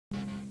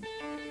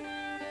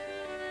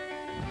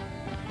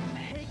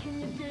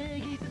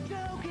pig, he's a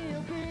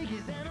Tokyo pig,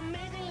 he's an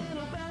amazing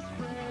little best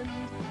friend.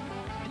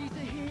 He's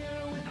a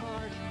hero with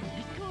heart,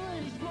 he's cool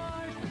and he's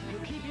smart, he'll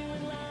keep you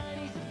in line,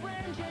 he's a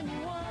friend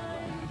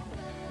genuine.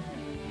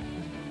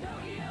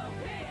 Tokyo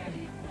pig!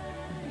 He's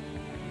funny.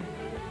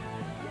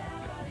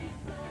 Yeah, but he's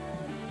funny.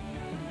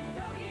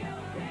 Tokyo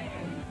pig!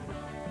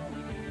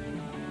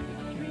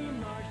 Dream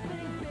large,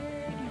 think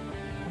big.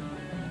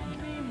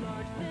 Dream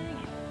large, think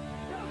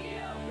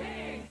Tokyo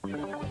pig!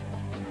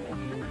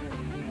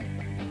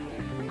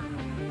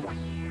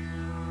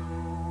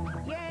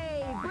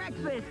 Yay!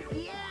 Breakfast!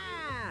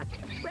 Yeah!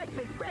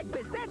 Breakfast,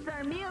 breakfast, that's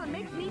our meal. It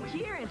makes me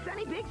cheer and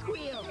Sonny Pig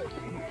squeal.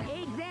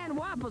 Eggs and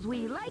waffles,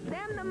 we like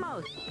them the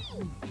most.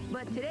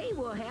 But today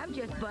we'll have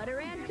just butter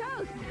and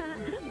toast.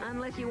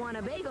 Unless you want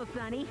a bagel,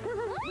 Sonny.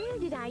 Where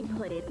did I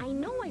put it? I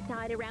know I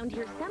saw it around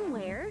here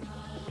somewhere.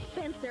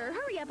 Spencer,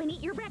 hurry up and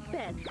eat your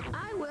breakfast.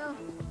 I will.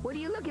 What are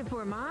you looking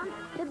for, Mom?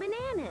 The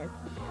bananas.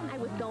 I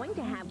was going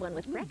to have one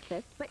with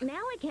breakfast, but now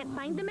I can't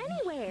find them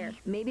anywhere.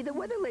 Maybe the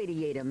weather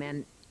lady ate them,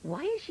 and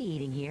why is she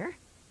eating here?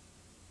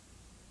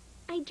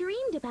 I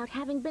dreamed about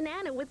having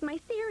banana with my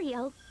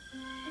cereal.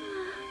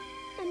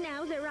 And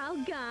now they're all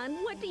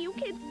gone. What do you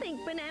kids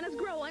think? Bananas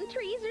grow on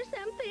trees or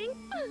something?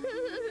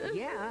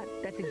 Yeah,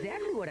 that's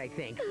exactly what I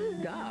think.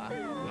 Duh.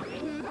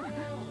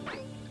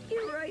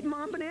 You're right,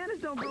 Mom. Bananas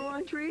don't grow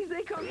on trees.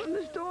 They come from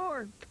the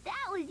store.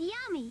 That was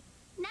yummy.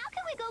 Now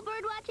can we go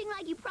bird watching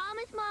like you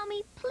promised,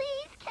 Mommy?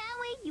 Please, can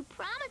we? You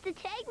promised to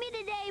take me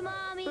today,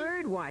 Mommy.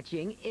 Bird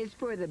watching is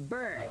for the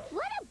birds.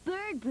 What a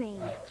bird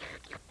brain.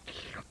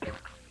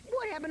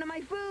 What happened to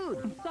my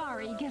food?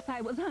 Sorry, guess I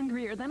was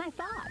hungrier than I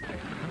thought.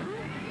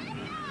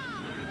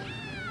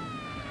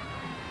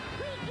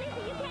 Wait,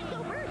 Lizzie, you can't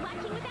go bird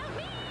watching without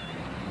me.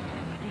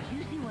 Did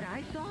you see what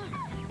I saw?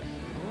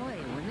 Boy,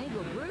 when they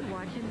go bird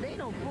watching, they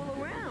don't fool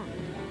around.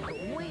 But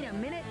wait a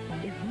minute.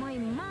 If my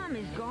mom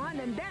is gone,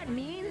 then that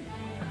means...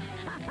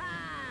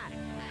 Ha-ha!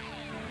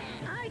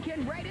 I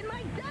can write in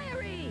my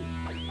diary!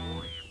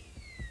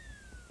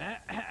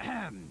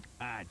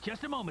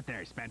 Just a moment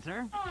there,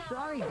 Spencer.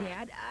 Sorry,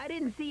 Dad. I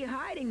didn't see you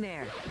hiding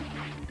there.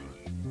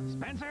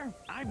 Spencer,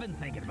 I've been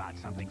thinking about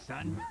something,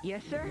 son.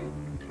 Yes, sir?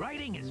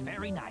 Writing is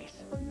very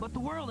nice, but the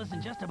world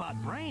isn't just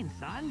about brains,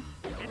 son.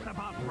 It's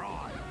about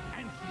brawn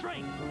and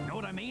strength. Know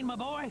what I mean, my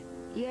boy?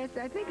 Yes,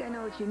 I think I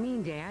know what you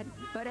mean, Dad.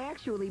 But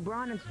actually,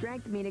 brawn and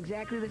strength mean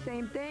exactly the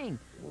same thing.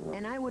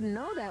 And I wouldn't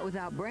know that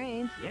without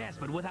brains. Yes,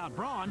 but without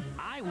brawn,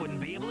 I wouldn't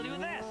be able to do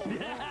this.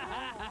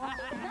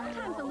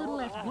 Sometimes a little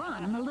less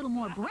brawn and a little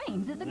more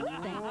brains is a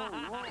good thing.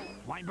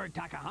 Weinberg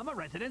Takahama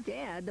residence.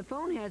 Dad, the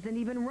phone hasn't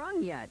even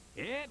rung yet.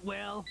 It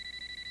will.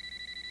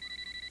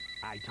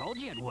 I told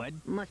you it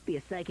would. Must be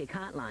a psychic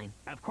hotline.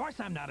 Of course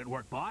I'm not at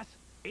work, boss.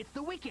 It's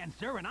the weekend,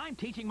 sir, and I'm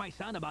teaching my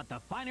son about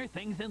the finer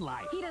things in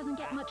life. He doesn't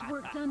get much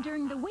work done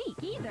during the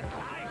week either.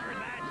 I heard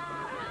that.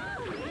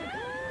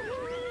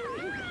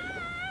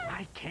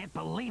 I can't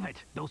believe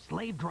it. Those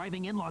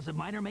slave-driving in-laws of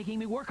mine are making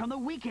me work on the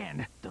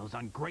weekend. Those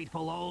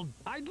ungrateful old...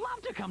 I'd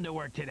love to come to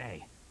work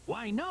today.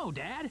 Why, no,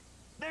 Dad.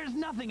 There's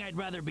nothing I'd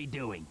rather be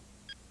doing.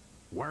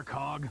 Work,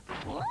 hog.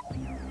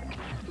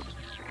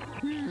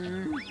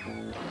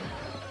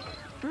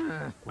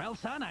 Well,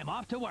 son, I'm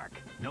off to work.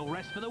 No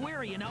rest for the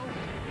weary, you know.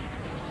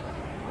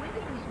 When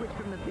did we switch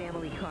from the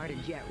family car to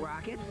jet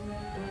rockets?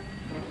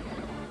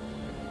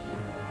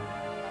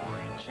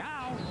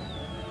 Ciao.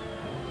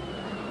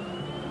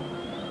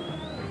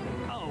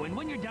 Oh, and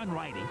when you're done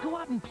writing, go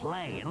out and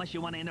play, unless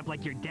you want to end up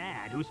like your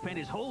dad, who spent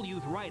his whole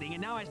youth writing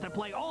and now has to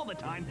play all the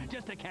time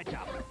just to catch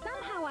up.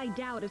 Somehow I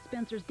doubt if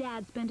Spencer's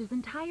dad spent his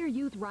entire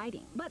youth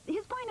writing. But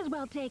his point is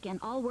well taken.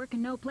 All work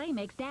and no play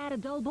makes Dad a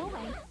dull boy.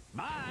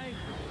 Bye.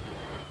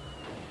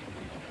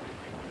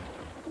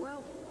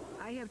 Well,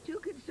 I have two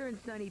concerns,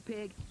 Sonny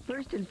Pig.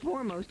 First and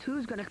foremost,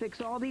 who's going to fix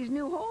all these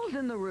new holes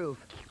in the roof?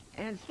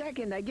 And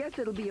second, I guess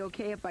it'll be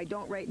okay if I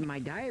don't write in my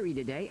diary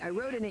today. I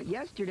wrote in it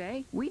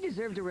yesterday. We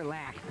deserve to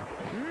relax.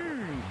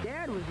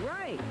 Dad was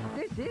right.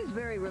 This is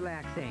very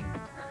relaxing.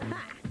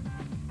 Ha!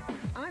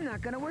 I'm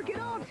not going to work at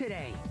all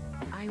today.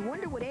 I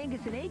wonder what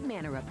Angus and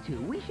Eggman are up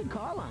to. We should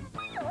call them.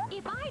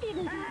 If I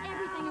didn't do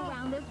everything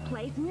around this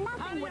place,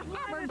 nothing would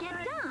ever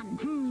get done.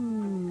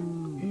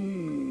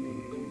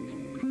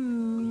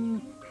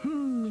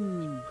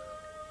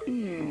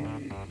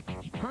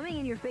 Humming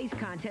in your face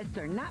contests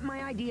are not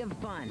my idea of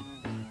fun.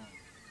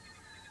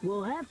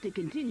 We'll have to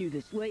continue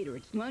this later.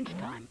 It's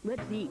lunchtime.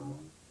 Let's eat.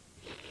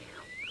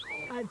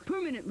 I've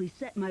permanently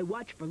set my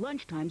watch for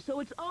lunchtime, so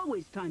it's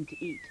always time to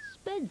eat.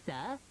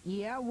 Spencer,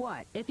 Yeah,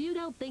 what? if you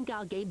don't think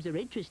our games are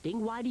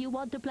interesting, why do you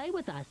want to play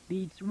with us?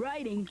 Beats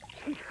writing.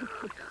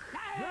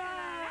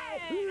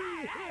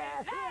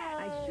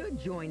 I should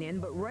join in,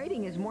 but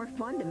writing is more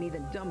fun to me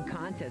than dumb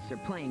contests or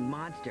playing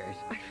monsters.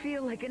 I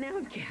feel like an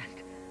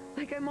outcast.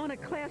 Like I'm on a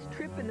class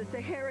trip in the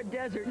Sahara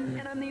Desert,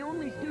 and I'm the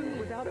only student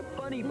without a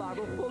bunny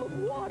bottle full of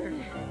water.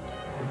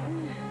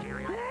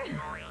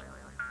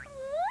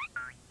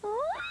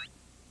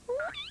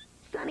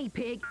 Sonny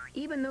Pig,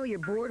 even though you're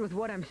bored with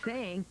what I'm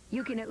saying,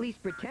 you can at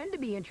least pretend to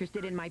be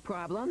interested in my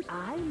problems.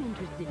 I'm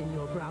interested in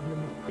your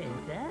problem,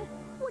 Spencer.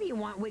 What do you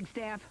want,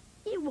 Wigstaff?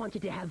 You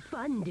wanted to have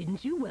fun,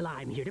 didn't you? Well,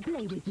 I'm here to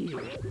play with you.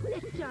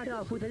 Let's start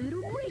off with a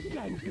little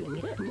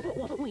breakdancing.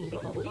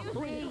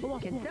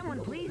 Can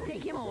someone please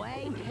take him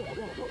away?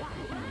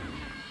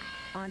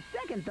 On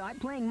second thought,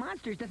 playing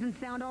monsters doesn't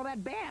sound all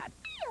that bad.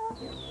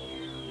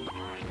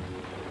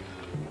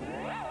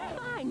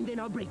 Fine, then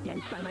I'll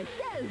breakdance by myself.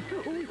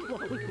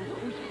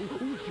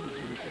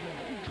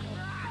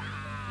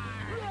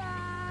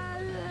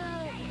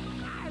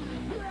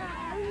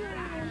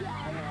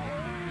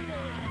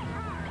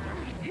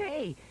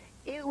 Hey,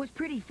 it was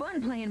pretty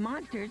fun playing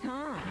monsters,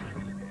 huh?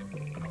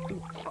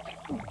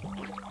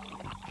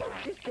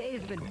 This day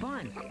has been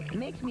fun. It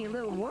makes me a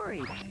little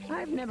worried.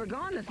 I've never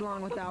gone this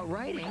long without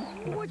writing.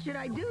 What should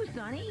I do,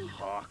 Sonny?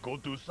 Go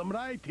do some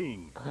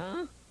writing.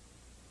 Huh?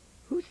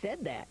 Who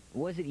said that?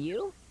 Was it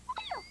you?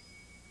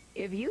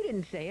 If you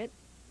didn't say it,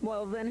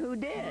 well, then who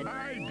did?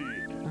 I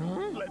did.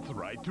 Huh? Let's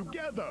write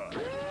together.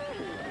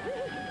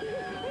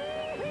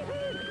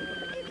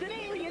 It's an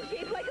alien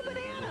shaped like a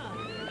banana!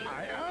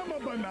 I am a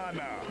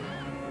banana.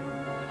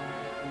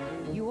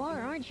 You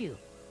are, aren't you?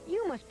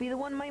 You must be the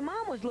one my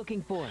mom was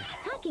looking for.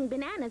 Talking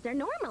bananas are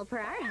normal for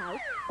our house.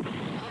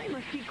 I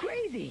must be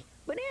crazy.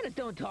 Bananas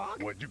don't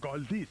talk. What you call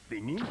this,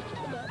 singing?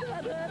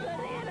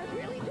 Bananas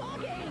really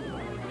talking!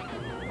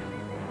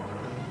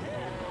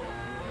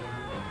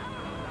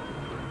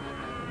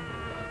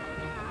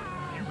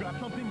 You got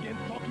something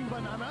against talking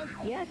bananas?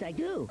 Yes, I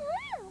do.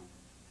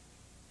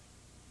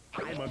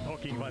 I'm a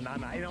talking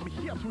banana, and I'm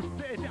here to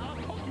say there are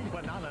talking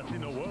bananas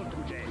in the world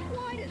today.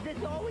 Why does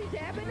this always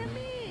happen to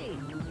me?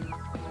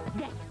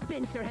 That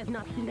Spencer has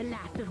not seen the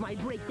last of my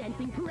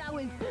breakdancing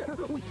prowess.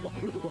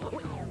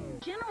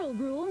 General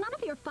rule, none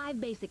of your 5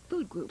 basic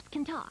food groups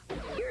can talk.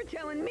 You're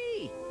telling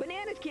me.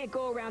 Bananas can't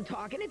go around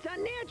talking. It's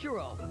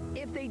unnatural.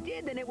 If they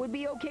did, then it would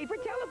be okay for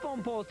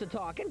telephone poles to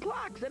talk and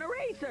clocks and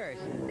erasers.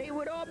 They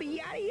would all be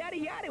yada yada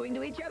yadaing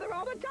to each other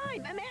all the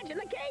time. Imagine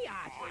the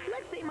chaos.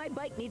 Let's say my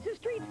bike needs a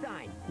street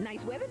sign.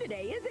 Nice weather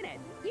today, isn't it?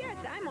 Yes,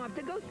 I'm off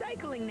to go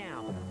cycling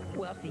now.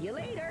 Well, see you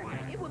later.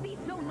 It would be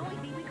so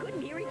noisy we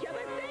couldn't hear each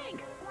other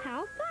think.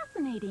 How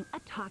fascinating. A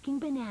talking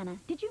banana.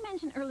 Did you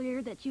mention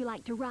earlier that you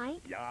like to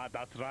write? Yeah,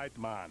 that's right,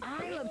 man.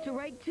 I love to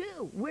write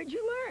too. Where'd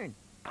you learn?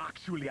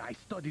 Actually, I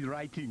studied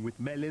writing with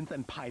melons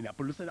and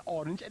pineapples and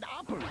orange and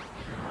apples.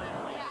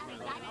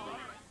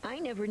 I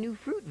never knew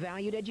fruit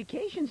valued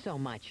education so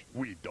much.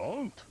 We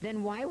don't.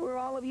 Then why were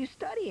all of you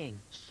studying?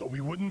 So we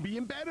wouldn't be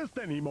embarrassed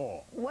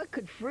anymore. What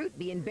could fruit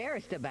be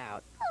embarrassed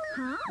about?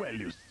 Huh? Well,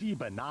 you see,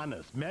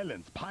 bananas,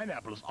 melons,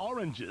 pineapples,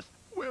 oranges,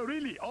 we're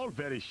really all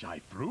very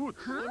shy fruit.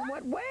 In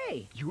what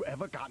way? You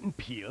ever gotten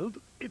peeled?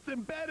 It's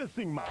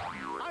embarrassing, Mom.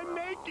 I'm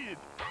naked.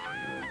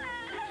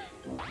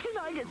 Can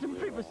I get some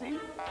privacy?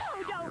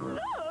 Oh, don't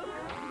look!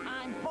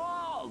 I'm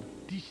bald.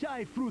 The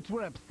shy fruits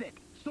were upset,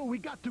 so we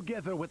got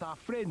together with our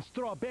friend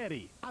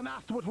Strawberry and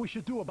asked what we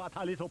should do about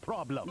our little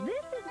problem.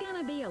 This is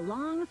gonna be a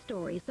long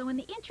story, so in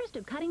the interest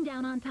of cutting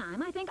down on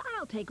time, I think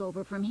I'll take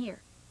over from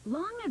here.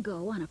 Long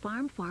ago, on a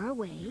farm far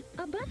away,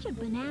 a bunch of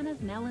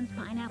bananas, melons,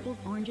 pineapples,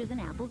 oranges,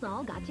 and apples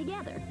all got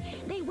together.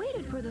 They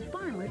waited for the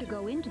farmer to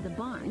go into the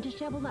barn to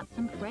shovel up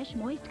some fresh,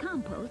 moist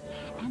compost,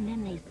 and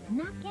then they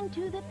snuck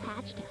into the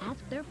patch to ask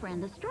their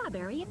friend the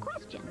strawberry a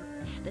question.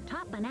 The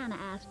top banana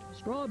asked,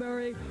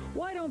 Strawberry,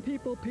 why don't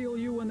people peel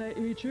you when they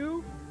eat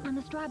you? and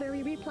the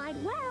strawberry replied,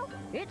 well,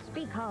 It's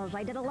because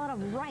I did a lot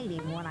of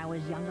writing when I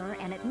was younger,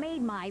 and it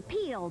made my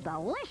peel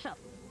delicious.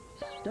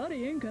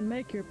 Studying can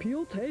make your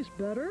peel taste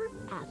better?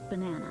 asked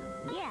Banana.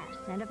 Yes,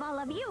 and if all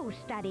of you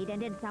studied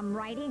and did some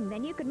writing,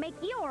 then you could make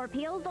your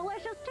peels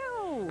delicious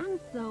too. And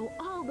so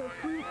all the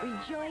fruit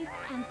rejoiced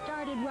and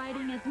started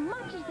writing as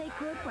much as they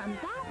could from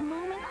that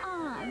moment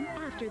on.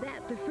 After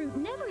that, the fruit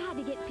never had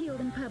to get peeled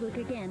in public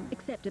again,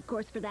 except, of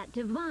course, for that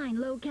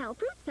divine low-cal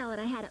fruit salad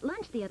I had at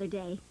lunch the other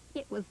day.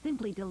 It was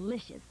simply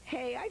delicious.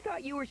 Hey, I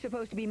thought you were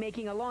supposed to be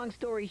making a long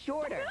story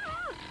shorter.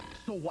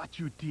 So what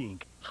you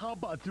think? How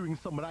about doing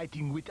some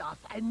writing with us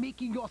and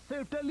making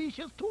yourself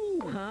delicious too?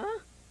 Huh?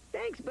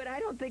 Thanks, but I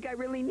don't think I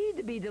really need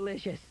to be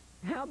delicious.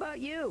 How about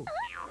you?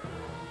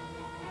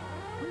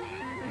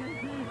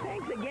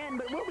 Thanks again,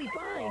 but we'll be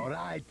fine. All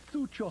right,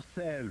 suit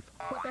yourself.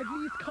 But at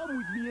least come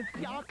with me and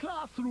see our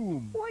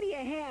classroom. What do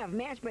you have?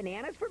 Mashed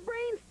bananas for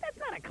brains? That's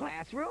not a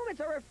classroom.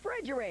 It's a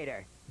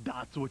refrigerator.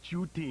 That's what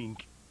you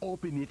think.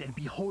 Open it and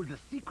behold the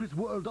secret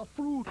world of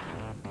fruit.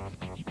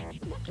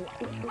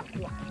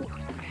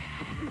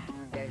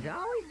 There's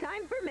always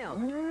time for milk.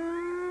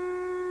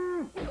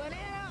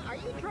 Banana, are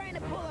you trying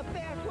to pull a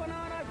fast one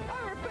on us?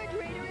 Our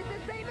refrigerator is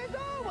the same as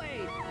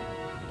always.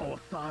 Oh,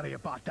 sorry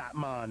about that,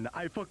 man.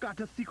 I forgot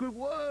the secret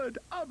word.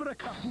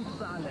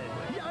 Abracadabra.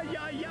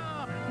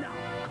 Yeah. Now,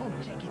 come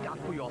check it out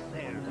for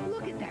yourself.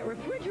 Look at that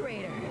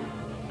refrigerator.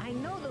 I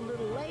know the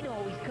little light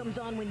always comes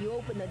on when you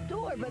open the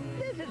door, but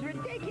this is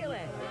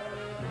ridiculous.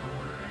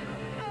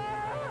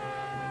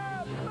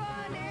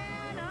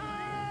 Banana!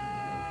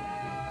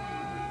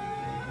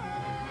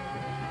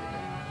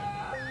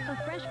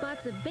 fresh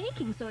box of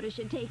baking soda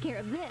should take care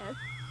of this.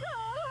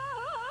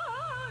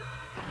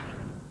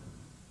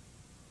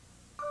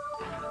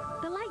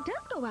 The light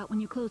does go out when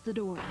you close the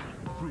door.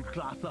 Fruit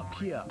glass up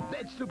here.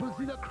 Vegetables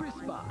in a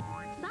crisper.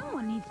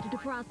 Someone needs to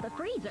defrost the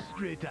freezer.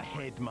 Straight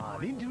ahead,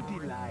 man. Into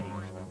delight.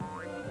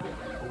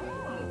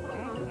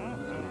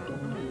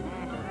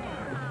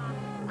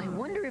 I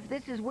wonder if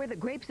this is where the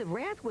Grapes of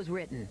Wrath was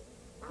written.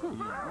 I'm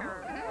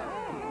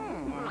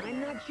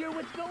not sure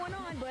what's going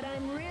on, but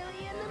I'm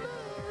really in the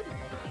mood.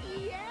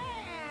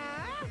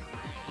 Yeah!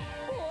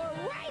 For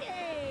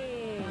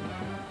writing!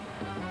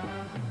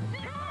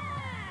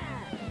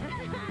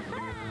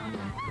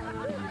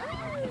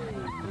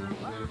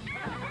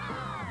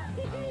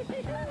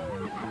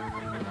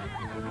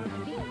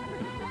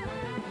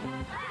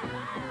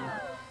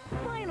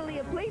 Finally,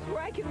 a place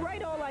where I can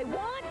write all I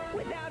want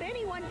without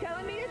anyone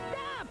telling me to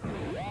stop.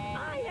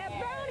 I have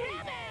found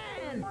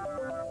heaven!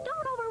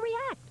 Don't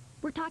overreact.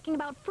 We're talking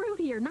about fruit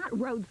here, not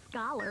Rhodes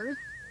Scholars.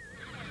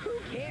 Who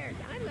cares?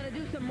 I'm gonna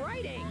do some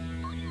writing.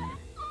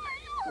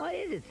 What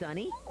is it,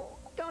 Sonny?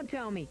 Don't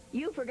tell me.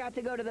 You forgot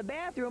to go to the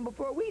bathroom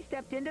before we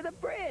stepped into the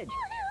fridge.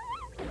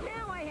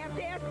 Now I have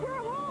to ask for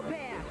a hall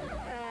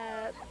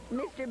pass.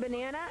 Mr.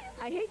 Banana,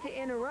 I hate to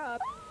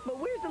interrupt, but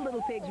where's the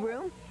little pig's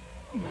room?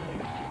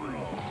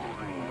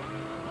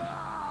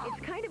 It's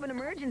kind of an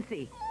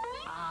emergency.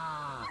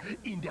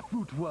 In the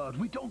fruit world,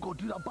 we don't go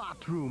to the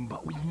bathroom,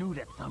 but we knew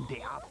that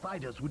someday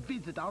outsiders would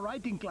visit our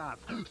writing class,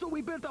 so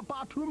we built a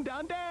bathroom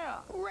down there.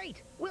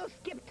 Great! We'll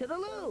skip to the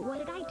loo. What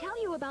did I tell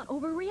you about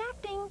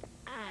overreacting?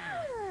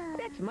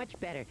 That's much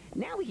better.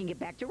 Now we can get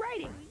back to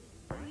writing.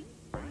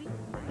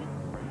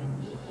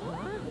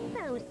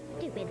 Those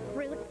stupid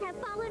fruits have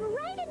fallen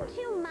right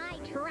into my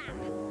trap.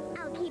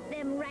 I'll keep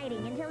them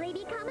writing until they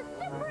become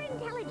super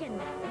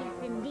intelligent. Yes,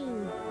 indeed.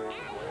 And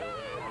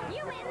then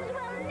humans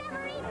will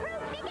never eat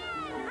fruits again!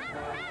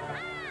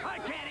 I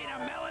can't eat a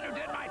melon who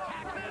did my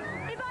taxes!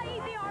 If I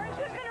eat the orange,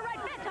 who's going to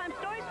write bedtime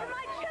stories for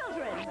my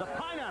children? The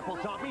pineapple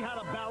taught me how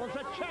to balance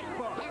a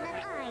checkbook. And then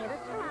I, the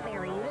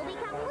strawberry, will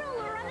become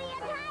ruler of the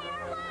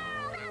entire world!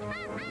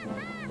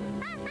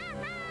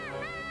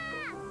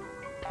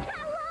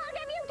 How long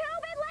have you two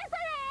been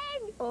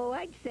listening? Oh,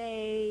 I'd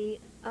say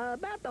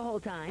about the whole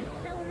time.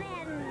 So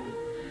then,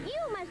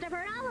 you must have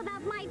heard all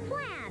about my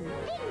plan,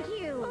 didn't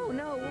you? Oh,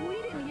 no,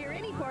 we didn't hear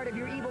any part of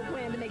your evil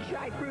plan to make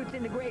shy fruits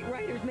into great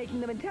writers, making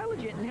them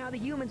intelligent, and how the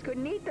humans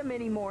couldn't eat them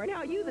anymore, and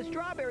how you, the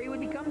strawberry, would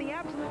become the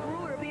absolute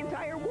ruler of the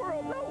entire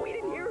world. No, we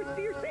didn't hear or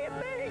see or say a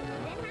thing.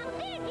 Then how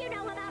did you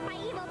know about my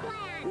evil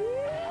plan?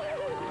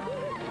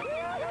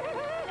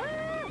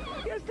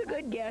 Just a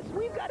good guess.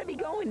 We've got to be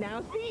going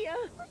now. See ya.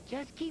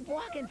 Just keep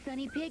walking,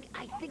 Sonny Pig.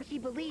 I think she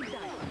believes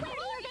us. Where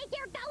do you think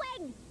you're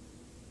going?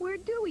 Where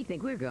do we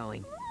think we're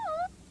going?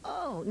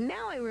 Oh,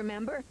 now I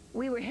remember.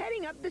 We were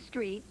heading up the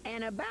street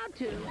and about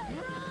to... You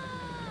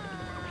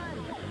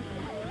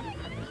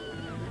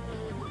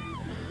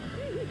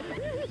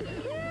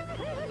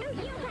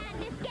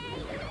hadn't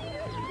escaped!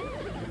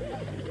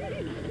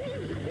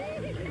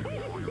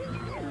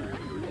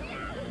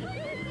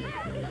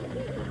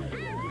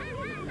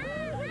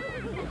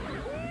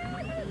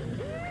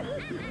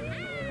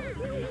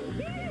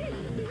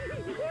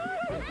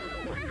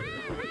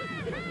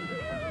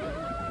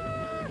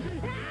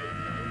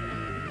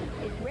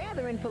 It's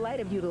rather impolite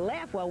of you to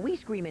laugh while we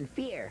scream in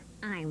fear.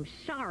 I'm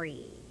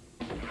sorry.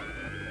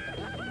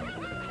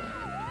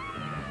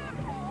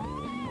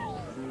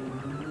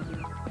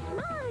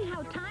 My,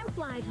 how time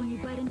flies when you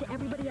butt into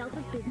everybody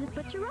else's business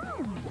but your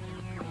own.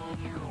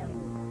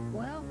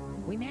 Well,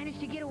 we managed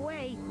to get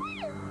away.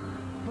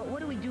 But what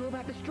do we do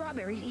about the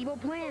strawberry's evil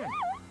plan?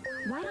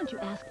 Why don't you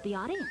ask the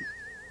audience?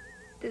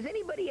 Does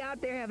anybody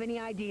out there have any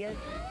ideas?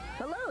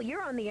 Hello,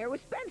 you're on the air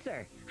with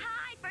Spencer.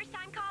 Hi,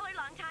 first-time caller,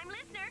 long-time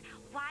listener.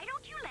 Why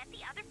don't you let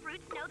the other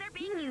fruits know they're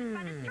being used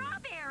by the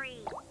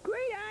strawberry?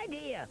 Great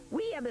idea.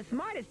 We have the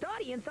smartest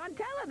audience on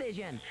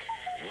television.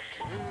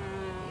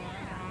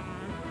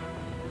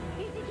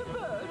 Is it a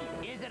bird?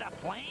 Is it a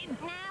plane?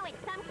 No,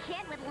 it's some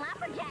kid with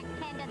lumberjack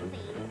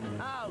tendencies.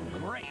 Oh,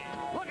 great.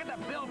 Look at the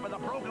bill for the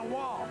broken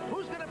wall.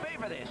 Who's gonna pay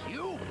for this?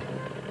 You?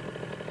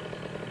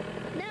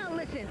 Now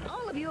listen,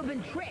 all of you have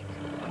been tricked.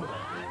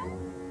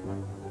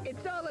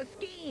 It's all a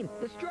scheme.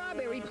 The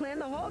strawberry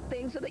planned the whole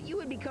thing so that you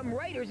would become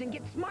writers and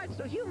get smart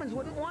so humans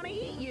wouldn't want to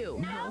eat you.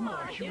 No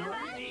more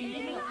humans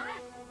eating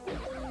us!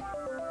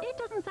 It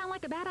doesn't sound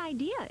like a bad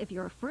idea if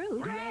you're a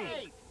fruit.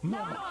 Great!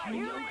 No more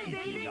humans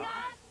eating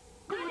us!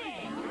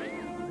 Goody!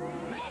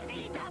 Let's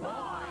eat the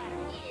boy!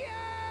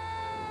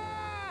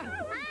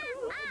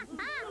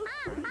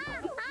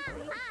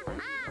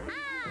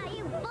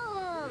 You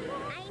fools!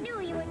 I knew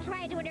you would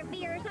try to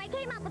interfere, so I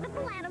came up with a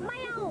plan of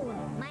my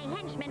own. My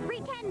henchmen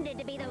pretended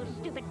to be those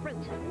stupid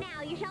fruits.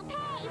 Now you shall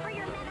pay for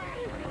your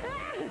method.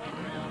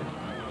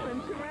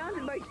 I'm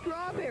surrounded by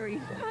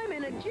strawberries. I'm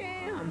in a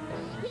jam.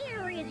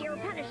 Here is your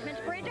punishment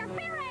for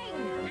interfering.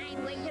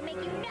 I'm going to make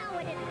you know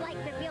what it's like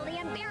to feel the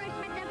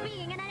embarrassment of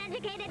being an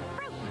uneducated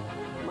fruit.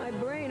 My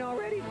brain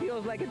already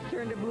feels like it's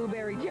turned to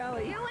blueberry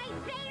jelly. You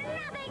ain't seen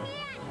nothing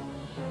yet.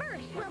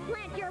 First, we'll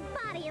plant your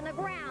body in the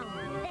ground.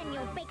 Then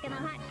you'll bake in the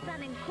hot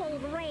sun and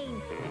cold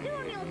rain.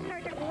 Soon you'll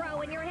start to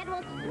grow and your head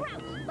will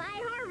sprout. By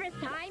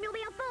harvest time, you'll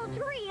be a full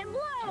tree in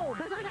bloom.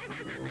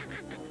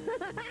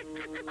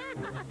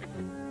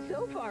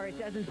 So far, it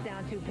doesn't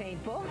sound too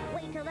painful.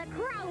 Wait till the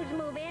crows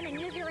move in and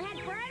use your head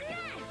for a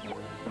nest.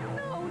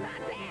 No,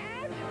 not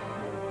that!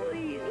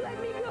 Please, let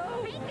me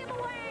go! Take him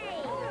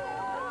away!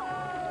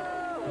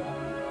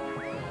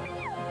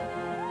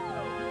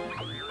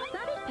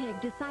 Sunny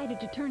Pig decided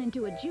to turn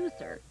into a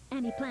juicer,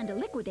 and he planned to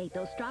liquidate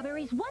those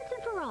strawberries once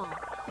and for all.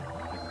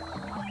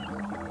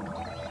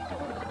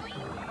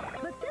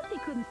 But since he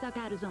couldn't suck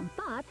out his own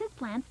thoughts, his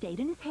plan stayed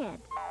in his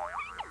head.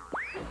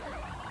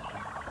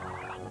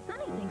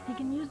 Sunny thinks he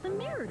can use the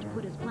mirror to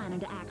put his plan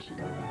into action,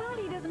 but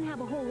he doesn't have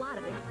a whole lot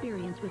of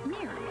experience with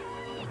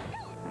mirrors.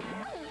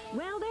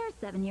 Well, there's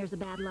 7 years of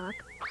bad luck.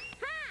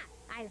 Ha!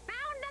 I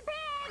found the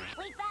pig!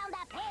 We found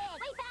the pig!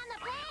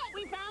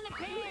 We found the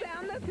pig! We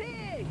found the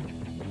pig!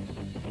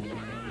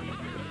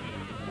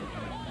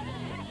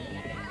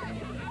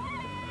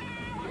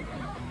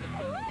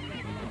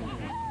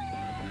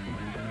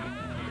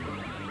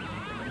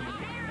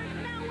 There's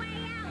no way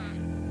out!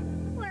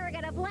 We're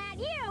gonna plant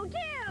you,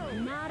 too!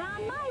 Not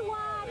on my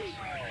watch!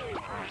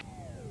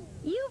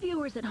 You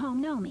viewers at home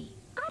know me.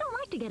 I don't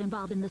like to get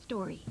involved in the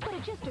story, but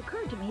it just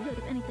occurred to me that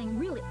if anything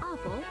really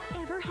awful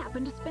ever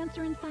happened to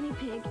Spencer and Sunny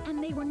Pig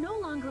and they were no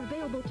longer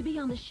available to be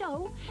on the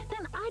show,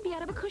 then I'd be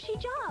out of a cushy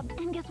job.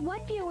 And guess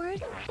what, viewers?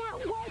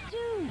 That won't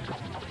do!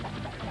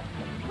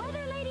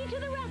 Weather Lady to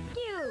the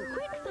rescue!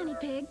 Quick, Sunny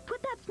Pig,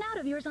 put that snout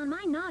of yours on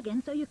my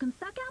noggin so you can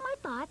suck out my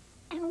thoughts,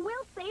 and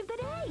we'll save the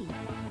day!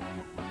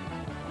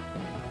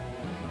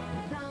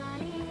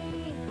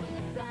 Sunny,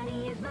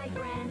 Sunny is my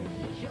friend.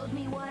 He shows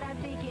me what I'm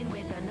thinking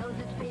with a nose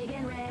that's big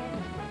and red.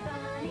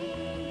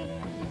 Sunny,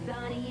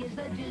 Sunny is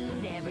the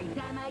dude. Every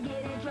time I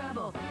get in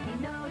trouble, he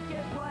knows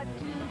just what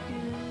to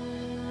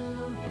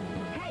do.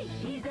 Hey,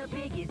 he's a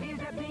pig, his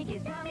ears are pink,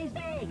 his tummy's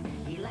big.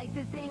 He likes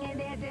to sing and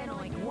dance and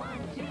oink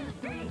 1, 2,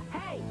 3.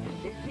 Hey,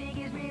 this pig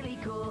is really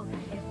cool.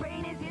 His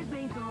brain is his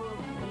main tool.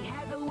 He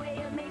has a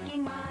way of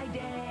making my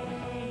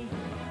day.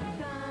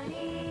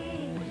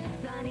 Sunny,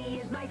 Sunny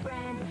is my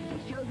friend.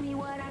 He shows me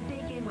what I'm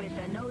thinking with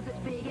a nose that's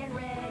big and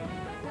red.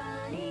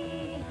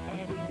 Sunny,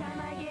 every time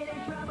I get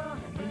in trouble,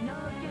 he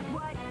knows just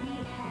what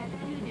he has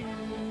to do.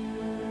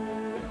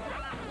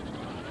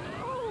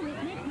 Oh,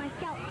 it makes my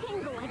scalp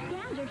tingle like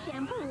dander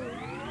shampoo.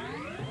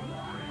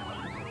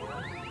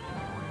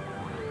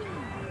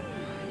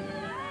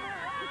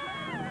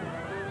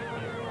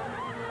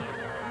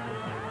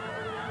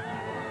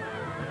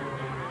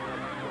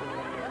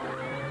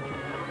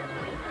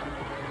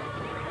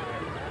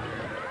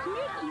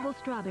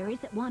 Strawberries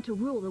that want to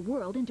rule the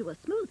world into a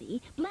smoothie,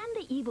 blend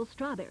the evil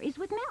strawberries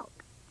with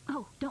milk.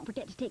 Oh, don't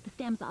forget to take the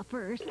stems off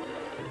first.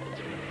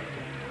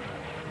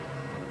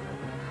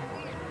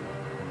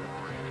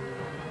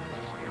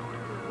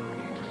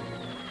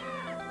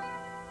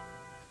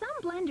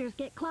 Some blenders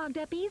get clogged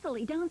up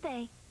easily, don't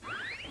they?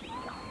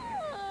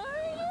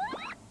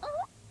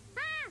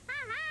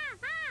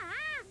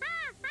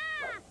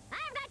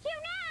 I've got you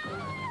now!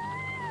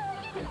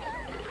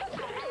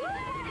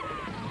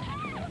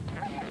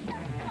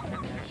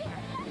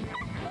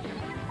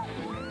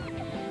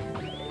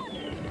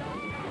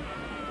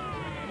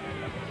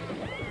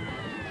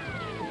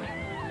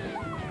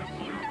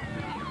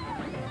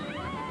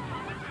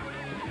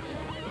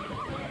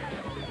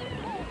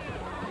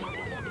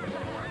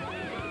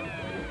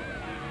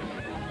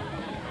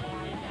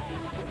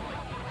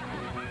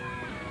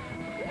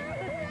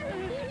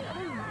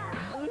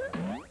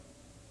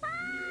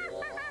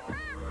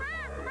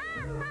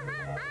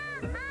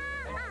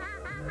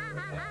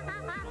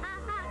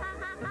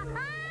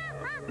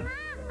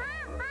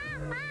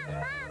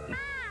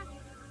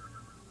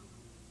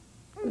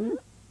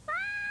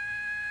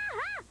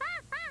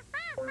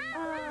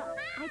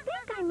 I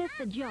think I missed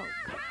the joke.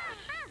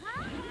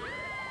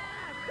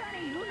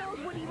 Sunny, who knows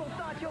what evil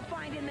thoughts you'll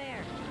find in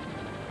there?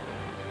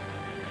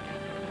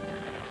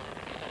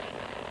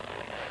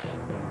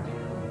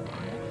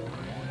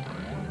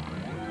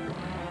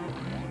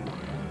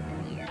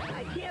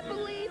 I can't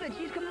believe it.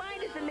 She's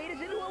combined us and made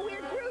us into a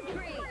weird fruit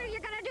tree. What are you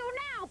gonna do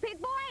now, pig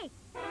boy?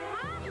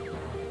 Huh?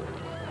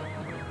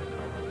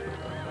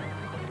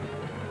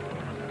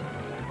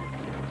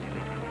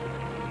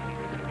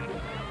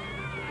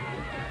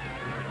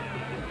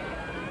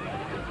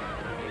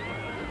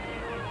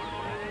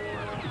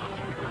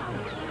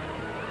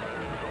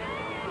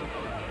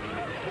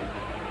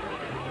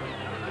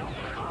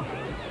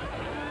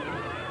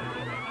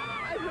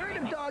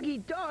 Dog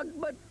eat dog,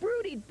 but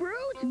fruit eat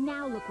fruit?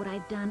 Now look what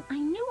I've done. I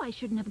knew I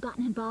shouldn't have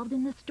gotten involved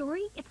in this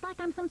story. It's like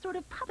I'm some sort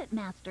of puppet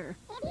master.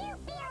 If you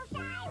feel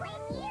shy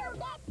when you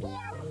get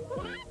peeled,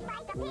 act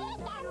like a pig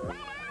and run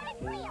out and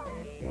squeal.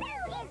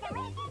 Fruit is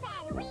delicious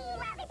and we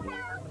love it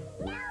so.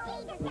 No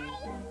need to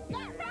study,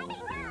 get right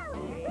and go.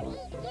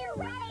 Teach you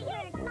whether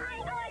you're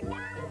smart or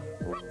dumb.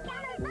 What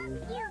color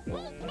books you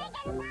teach, make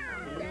and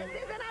some. This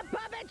isn't a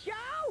puppet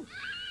show!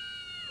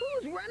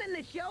 Who's running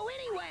the show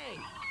anyway?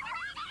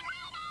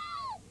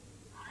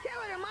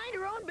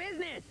 mind your own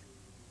business.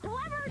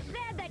 Whoever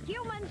said that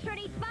humans should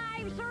eat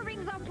 5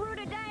 servings of fruit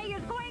a day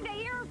is going to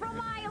hear from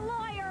my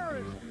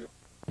lawyers.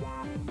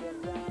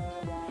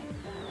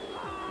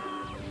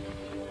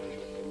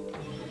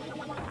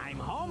 I'm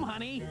home,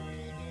 honey.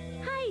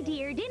 Hi,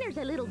 dear. Dinner's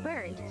a little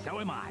burnt. So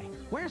am I.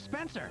 Where's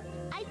Spencer?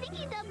 I think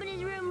he's up in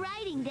his room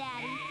writing,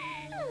 Daddy.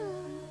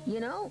 You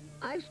know,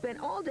 I've spent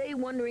all day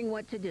wondering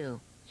what to do.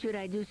 Should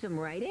I do some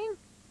writing?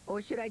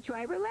 Or should I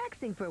try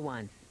relaxing for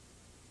once?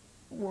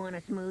 Want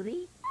a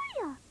smoothie?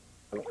 You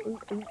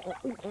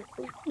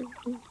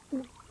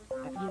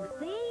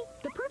see?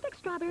 The perfect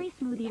strawberry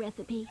smoothie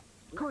recipe.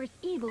 Of course,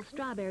 evil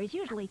strawberries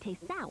usually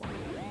taste sour.